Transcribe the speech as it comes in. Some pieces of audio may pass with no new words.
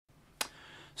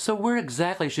So where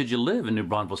exactly should you live in New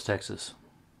Braunfels, Texas?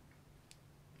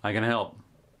 I can help.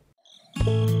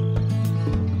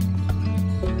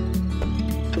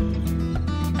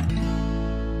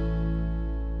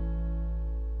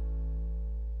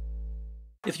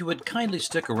 If you would kindly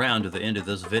stick around to the end of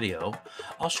this video,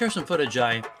 I'll share some footage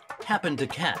I happened to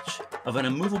catch of an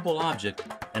immovable object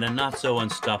and a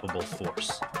not-so-unstoppable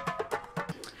force.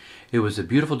 It was a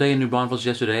beautiful day in New Braunfels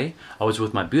yesterday. I was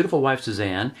with my beautiful wife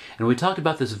Suzanne, and we talked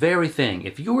about this very thing.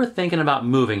 If you were thinking about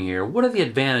moving here, what are the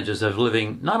advantages of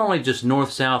living not only just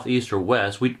north, south, east, or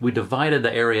west? We divided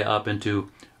the area up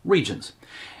into regions.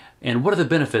 And what are the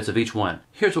benefits of each one?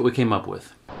 Here's what we came up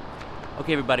with.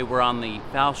 Okay, everybody, we're on the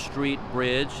Foul Street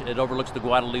Bridge. It overlooks the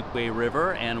Guadalupe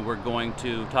River, and we're going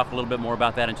to talk a little bit more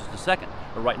about that in just a second.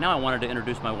 But right now I wanted to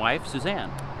introduce my wife, Suzanne.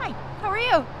 Hi, how are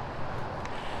you?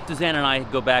 Suzanne and I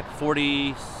go back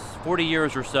 40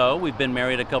 years or so. We've been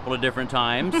married a couple of different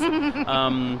times.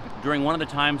 During one of the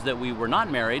times that we were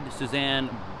not married, Suzanne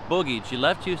boogied. She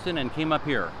left Houston and came up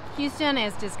here. Houston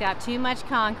has just got too much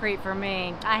concrete for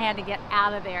me. I had to get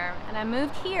out of there. And I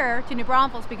moved here to New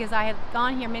Braunfels because I had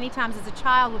gone here many times as a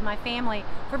child with my family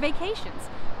for vacations.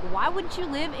 Why wouldn't you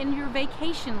live in your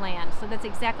vacation land? So that's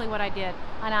exactly what I did,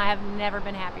 and I have never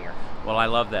been happier. Well, I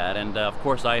love that, and of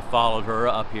course I followed her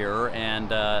up here,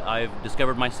 and I've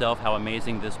discovered myself how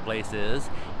amazing this place is,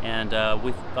 and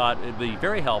we thought it'd be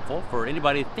very helpful for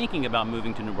anybody thinking about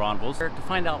moving to New Braunfels to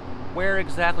find out where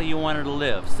exactly you wanted to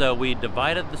live. So we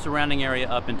divided the surrounding area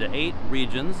up into 8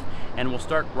 regions, and we'll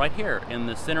start right here in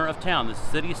the center of town, the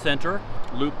city center,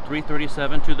 Loop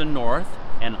 337 to the north,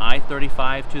 and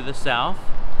I-35 to the south.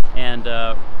 And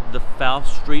the Foul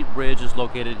Street Bridge is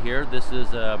located here. This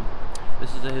is a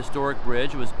historic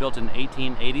bridge. It was built in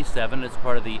 1887. It's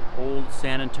part of the old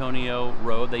San Antonio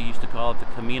Road. They used to call it the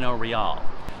Camino Real.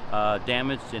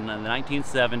 Damaged in the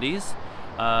 1970s.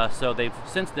 So they've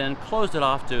since then closed it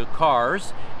off to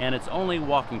cars, and it's only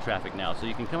walking traffic now. So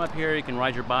you can come up here, you can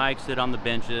ride your bike, sit on the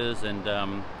benches, and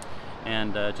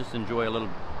just enjoy a little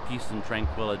peace and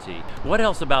tranquility. What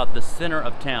else about the center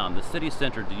of town, the city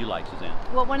center, do you like, Suzanne?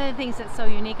 Well, one of the things that's so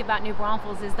unique about New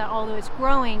Braunfels is that although it's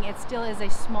growing, it still is a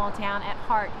small town at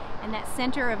heart. And that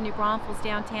center of New Braunfels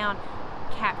downtown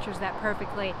captures that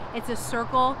perfectly. It's a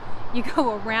circle. You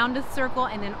go around a circle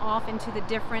and then off into the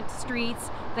different streets.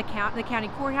 The county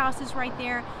courthouse is right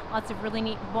there. Lots of really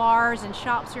neat bars and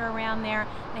shops are around there.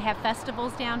 They have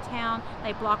festivals downtown.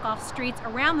 They block off streets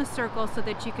around the circle so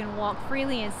that you can walk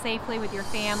freely and safely with your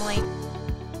family.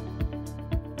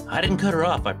 I didn't cut her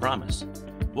off, I promise.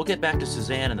 We'll get back to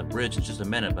Suzanne and the bridge in just a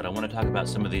minute, but I want to talk about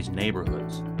some of these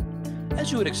neighborhoods. As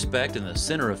you would expect, in the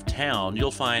center of town,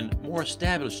 you'll find more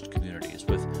established communities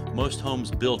with most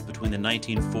homes built between the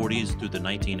 1940s through the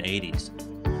 1980s.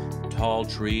 Tall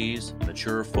trees,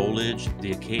 mature foliage,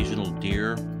 the occasional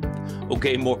deer.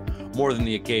 Okay, more than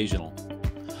the occasional.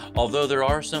 Although there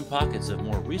are some pockets of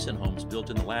more recent homes built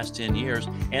in the last 10 years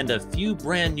and a few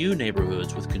brand new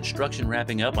neighborhoods with construction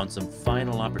wrapping up on some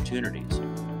final opportunities.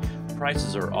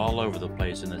 Prices are all over the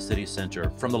place in the city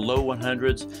center, from the low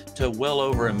 100s to well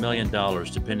over $1 million,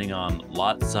 depending on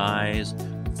lot size,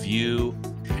 view,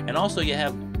 and also you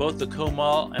have both the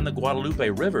Comal and the Guadalupe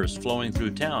rivers flowing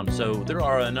through town, so there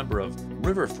are a number of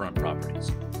riverfront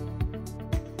properties.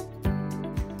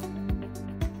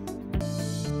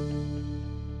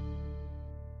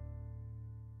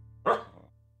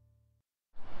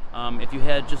 If you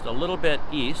head just a little bit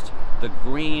east, the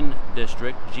Green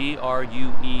District,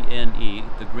 G-R-U-E-N-E,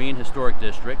 the Green Historic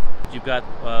District. You've got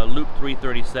Loop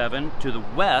 337 to the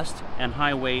west and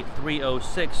Highway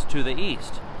 306 to the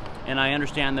east. And I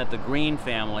understand that the Green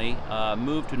family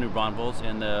moved to New Braunfels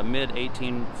in the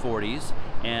mid-1840s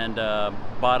and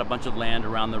bought a bunch of land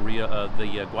around the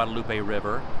Guadalupe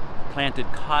River,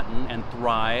 planted cotton and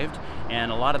thrived,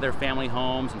 and a lot of their family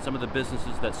homes and some of the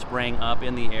businesses that sprang up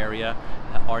in the area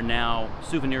are now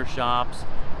souvenir shops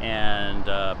and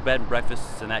bed and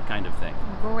breakfasts and that kind of thing.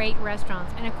 Great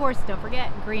restaurants, and of course, don't forget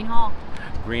Green Hall.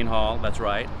 Green Hall, that's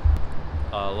right.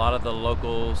 A lot of the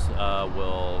locals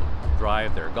will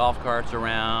drive their golf carts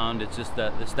around. It's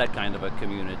that kind of a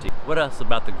community. What else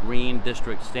about the Green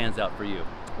District stands out for you?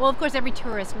 Well, of course, every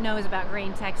tourist knows about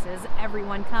Green, Texas.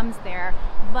 Everyone comes there.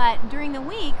 But during the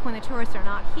week, when the tourists are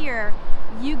not here,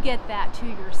 you get that to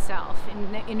yourself.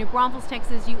 In New Braunfels,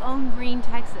 Texas, you own Green,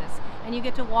 Texas. And you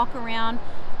get to walk around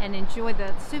and enjoy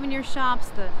the souvenir shops,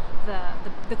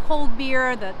 the cold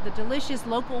beer, the delicious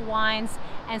local wines,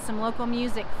 and some local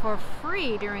music for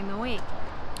free during the week.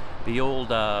 The old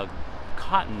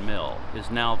cotton mill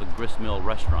is now the grist mill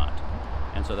restaurant.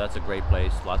 And so that's a great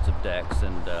place, lots of decks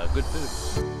and good food.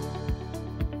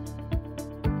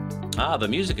 Ah, the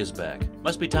music is back.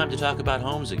 Must be time to talk about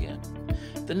homes again.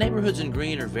 The neighborhoods in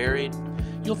green are varied.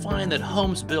 You'll find that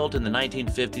homes built in the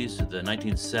 1950s to the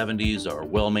 1970s are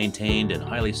well maintained and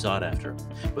highly sought after.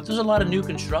 But there's a lot of new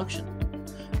construction.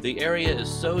 The area is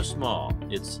so small,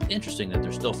 it's interesting that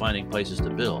they're still finding places to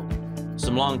build.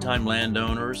 Some longtime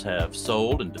landowners have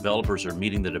sold and developers are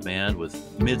meeting the demand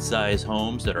with mid-size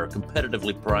homes that are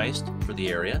competitively priced for the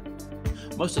area.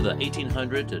 Most of the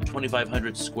 1,800 to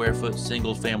 2,500 square foot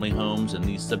single family homes in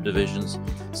these subdivisions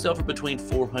sell for between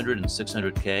 $400 and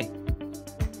 $600K.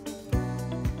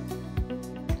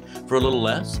 For a little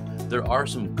less, there are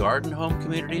some garden home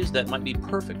communities that might be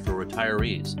perfect for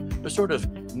retirees. They're sort of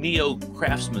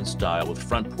neo-craftsman style with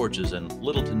front porches and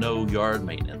little to no yard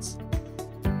maintenance.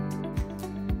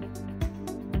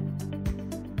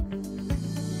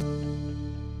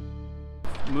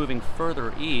 Moving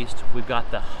further east, we've got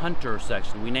the Hunter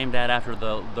section. We named that after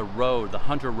the road, the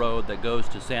Hunter Road that goes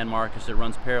to San Marcos. It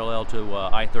runs parallel to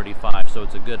I-35, so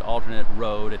it's a good alternate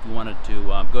road if you wanted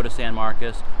to go to San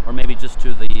Marcos, or maybe just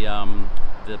to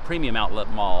the premium outlet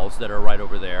malls that are right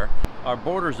over there. Our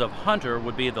borders of Hunter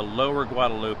would be the lower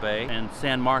Guadalupe and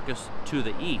San Marcos to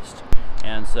the east.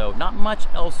 And so not much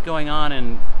else going on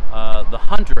in the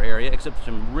Hunter area except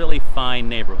some really fine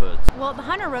neighborhoods. Well, the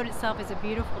Hunter Road itself is a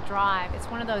beautiful drive. It's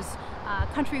one of those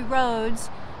country roads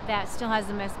that still has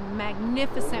the most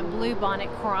magnificent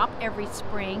bluebonnet crop every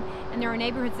spring, and there are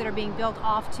neighborhoods that are being built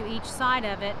off to each side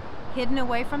of it, hidden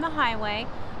away from the highway,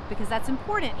 because that's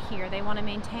important here. They want to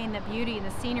maintain the beauty and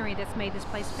the scenery that's made this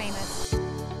place famous.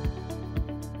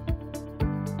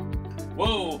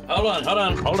 Whoa,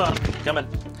 hold on, coming.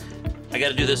 I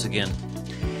gotta do this again.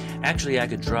 Actually, I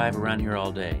could drive around here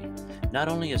all day. Not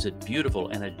only is it beautiful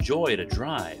and a joy to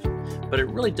drive, but it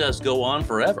really does go on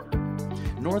forever.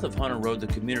 North of Hunter Road, the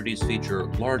communities feature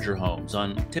larger homes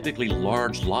on typically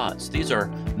large lots. These are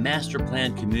master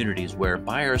planned communities where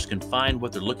buyers can find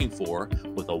what they're looking for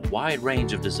with a wide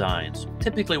range of designs,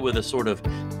 typically with a sort of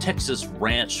Texas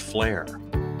ranch flair.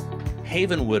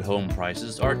 Havenwood home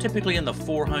prices are typically in the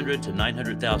 $400,000 to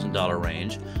 $900,000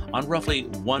 range on roughly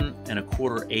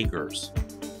 1¼ acres.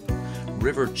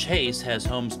 River Chase has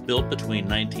homes built between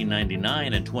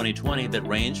 1999 and 2020 that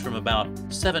range from about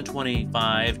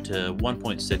 $725,000 to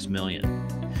 $1.6 million.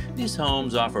 These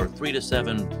homes offer 3 to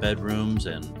 7 bedrooms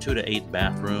and 2 to 8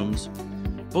 bathrooms.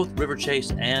 Both River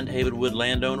Chase and Havenwood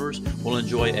landowners will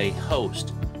enjoy a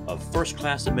host of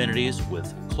first-class amenities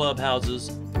with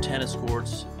clubhouses, tennis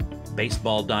courts,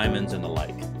 baseball diamonds, and the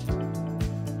like.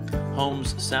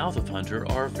 Homes south of Hunter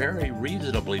are very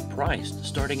reasonably priced,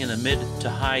 starting in the mid to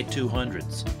high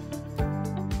 200s.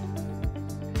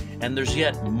 And there's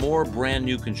yet more brand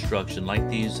new construction like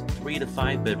these 3 to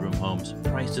 5 bedroom homes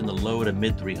priced in the low to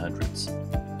mid 300s.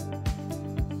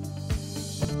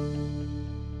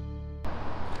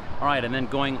 All right, and then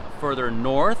going further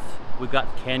north, we've got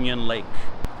Canyon Lake.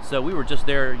 So we were just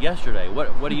there yesterday.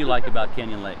 What do you like about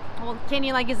Canyon Lake? Well,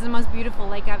 Canyon Lake is the most beautiful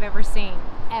lake I've ever seen,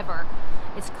 ever.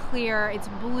 It's clear, it's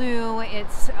blue,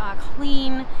 it's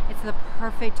clean, it's the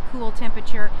perfect cool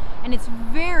temperature, and it's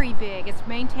very big. It's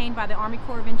maintained by the Army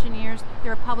Corps of Engineers.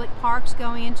 There are public parks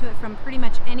going into it from pretty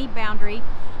much any boundary.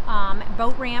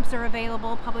 Boat ramps are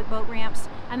available, public boat ramps,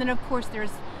 and then of course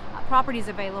there's properties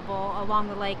available along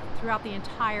the lake throughout the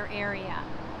entire area.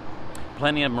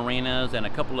 Plenty of marinas and a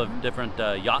couple of different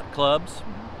yacht clubs.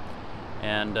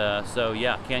 And so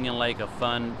yeah, Canyon Lake, a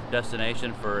fun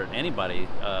destination for anybody,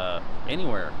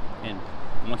 anywhere, and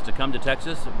wants to come to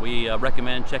Texas. We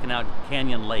recommend checking out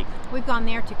Canyon Lake. We've gone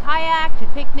there to kayak, to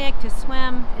picnic, to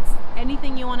swim. It's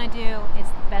anything you want to do. It's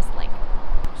the best lake.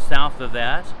 South of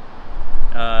that,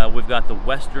 we've got the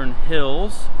Western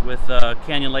Hills with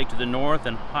Canyon Lake to the north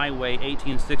and Highway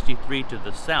 1863 to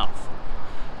the south.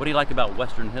 What do you like about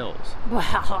Western Hills?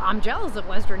 Well, I'm jealous of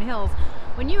Western Hills.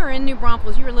 When you are in New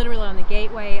Braunfels, you are literally on the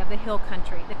gateway of the hill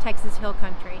country, the Texas hill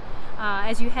country.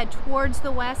 As you head towards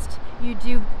the west, you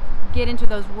do get into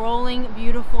those rolling,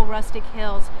 beautiful, rustic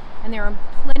hills. And there are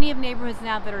plenty of neighborhoods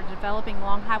now that are developing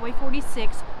along Highway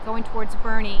 46 going towards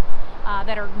Bernie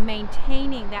that are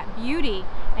maintaining that beauty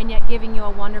and yet giving you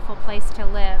a wonderful place to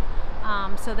live.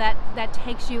 So that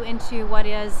takes you into what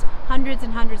is hundreds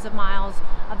and hundreds of miles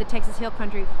of the Texas hill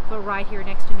country, but right here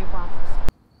next to New Braunfels.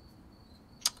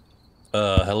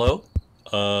 Hello?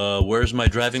 Where's my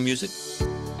driving music?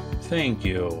 Thank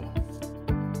you.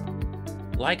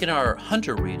 Like in our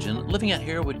Hunter region, living out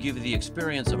here would give you the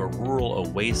experience of a rural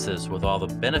oasis with all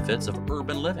the benefits of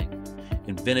urban living.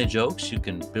 In Vintage Oaks, you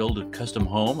can build a custom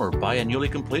home or buy a newly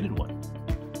completed one.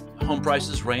 Home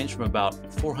prices range from about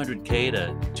 $400K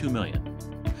to $2 million.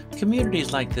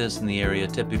 Communities like this in the area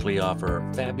typically offer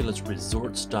fabulous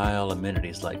resort-style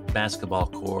amenities like basketball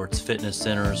courts, fitness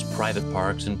centers, private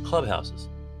parks, and clubhouses.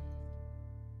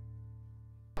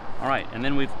 All right, and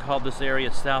then we've called this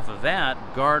area south of that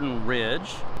Garden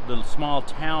Ridge, the small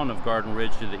town of Garden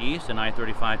Ridge to the east and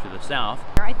I-35 to the south.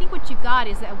 I think what you've got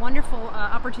is a wonderful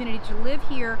opportunity to live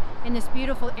here in this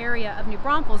beautiful area of New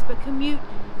Braunfels, but commute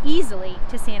easily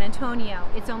to San Antonio.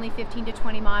 It's only 15 to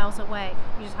 20 miles away.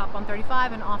 You just hop on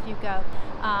 35 and off you go.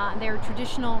 They're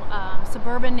traditional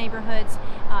suburban neighborhoods.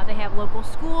 They have local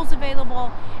schools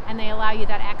available, and they allow you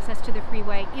that access to the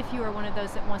freeway if you are one of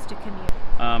those that wants to commute.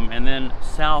 And then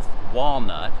South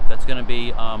Walnut, that's going to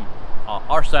be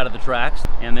our side of the tracks.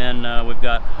 And then we've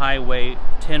got Highway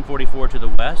 1044 to the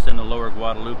west and the Lower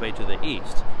Guadalupe to the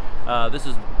east.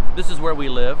 This is where we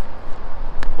live.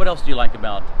 What else do you like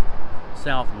about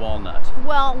South Walnut?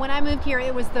 Well, when I moved here,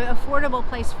 it was the affordable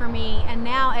place for me, and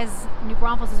now as New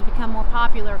Braunfels has become more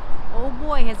popular, oh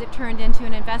boy, has it turned into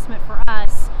an investment for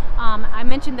us. I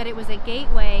mentioned that it was a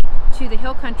gateway to the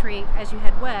hill country as you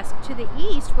head west. To the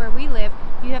east, where we live,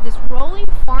 you have this rolling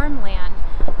farmland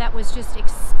that was just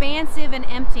expansive and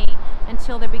empty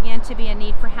until there began to be a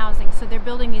need for housing. So they're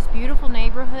building these beautiful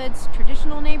neighborhoods,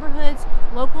 traditional neighborhoods,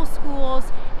 local schools,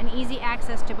 and easy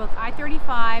access to both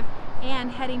I-35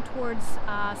 and heading towards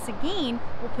Seguin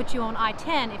will put you on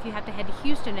I-10 if you have to head to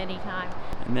Houston anytime.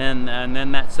 And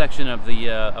then that section of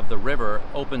the river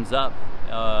opens up,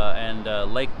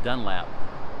 and Lake Dunlap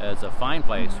is a fine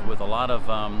place with a lot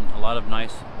of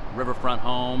nice riverfront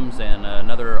homes and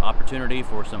another opportunity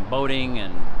for some boating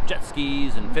and jet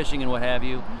skis and fishing and what have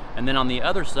you. And then on the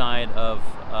other side of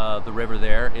the river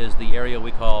there is the area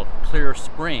we call Clear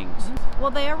Springs.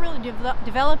 Well, they are really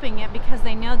developing it because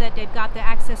they know that they've got the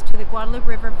access to the Guadalupe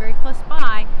River very close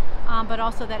by, but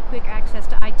also that quick access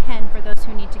to I-10 for those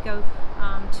who need to go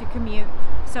to commute.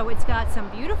 So it's got some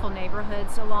beautiful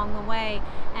neighborhoods along the way,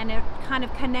 and they're kind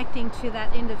of connecting to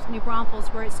that end of New Braunfels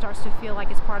where it starts to feel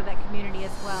like it's part of that community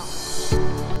as well.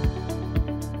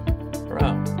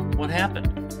 Bro, what happened?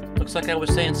 Looks like I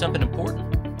was saying something important.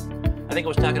 I think I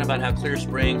was talking about how Clear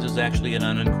Springs is actually an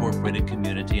unincorporated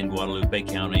community in Guadalupe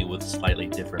County with slightly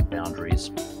different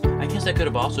boundaries. I guess I could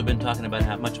have also been talking about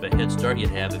how much of a head start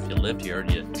you'd have if you lived here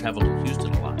and you traveled to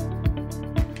Houston a lot.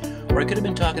 Or I could have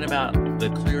been talking about the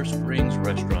Clear Springs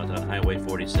restaurant on Highway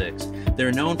 46.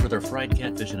 They're known for their fried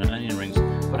catfish and onion rings,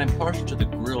 but I'm partial to the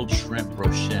grilled shrimp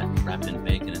brochette wrapped in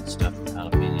bacon and stuffed with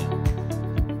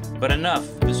jalapeno. But enough,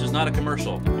 this is not a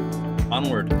commercial.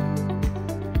 Onward.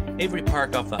 Avery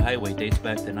Park off the highway dates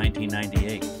back to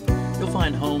 1998. You'll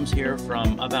find homes here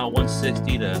from about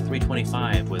 160 to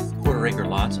 325 with quarter-acre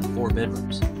lots and 4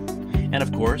 bedrooms. And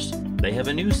of course, they have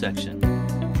a new section.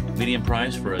 Median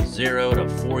price for a 0 to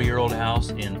 4-year-old house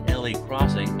in LE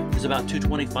Crossing is about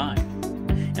 $225.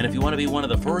 And if you want to be one of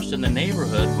the first in the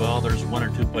neighborhood, well, there's 1 or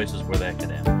 2 places where that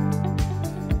could happen.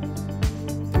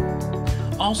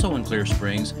 Also in Clear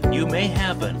Springs, you may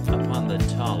happen upon the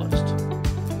tallest,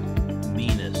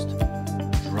 meanest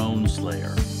drone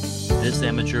slayer this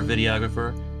amateur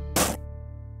videographer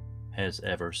has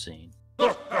ever seen.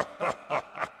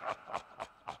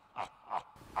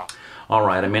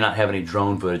 Alright, I may not have any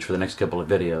drone footage for the next couple of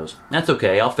videos. That's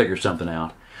okay, I'll figure something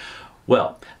out.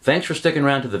 Well, thanks for sticking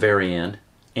around to the very end,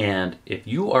 and if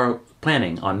you are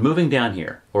planning on moving down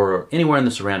here or anywhere in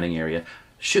the surrounding area,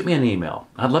 shoot me an email.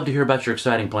 I'd love to hear about your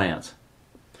exciting plans.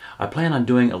 I plan on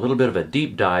doing a little bit of a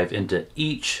deep dive into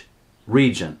each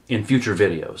region in future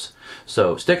videos,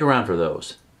 so stick around for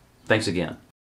those. Thanks again.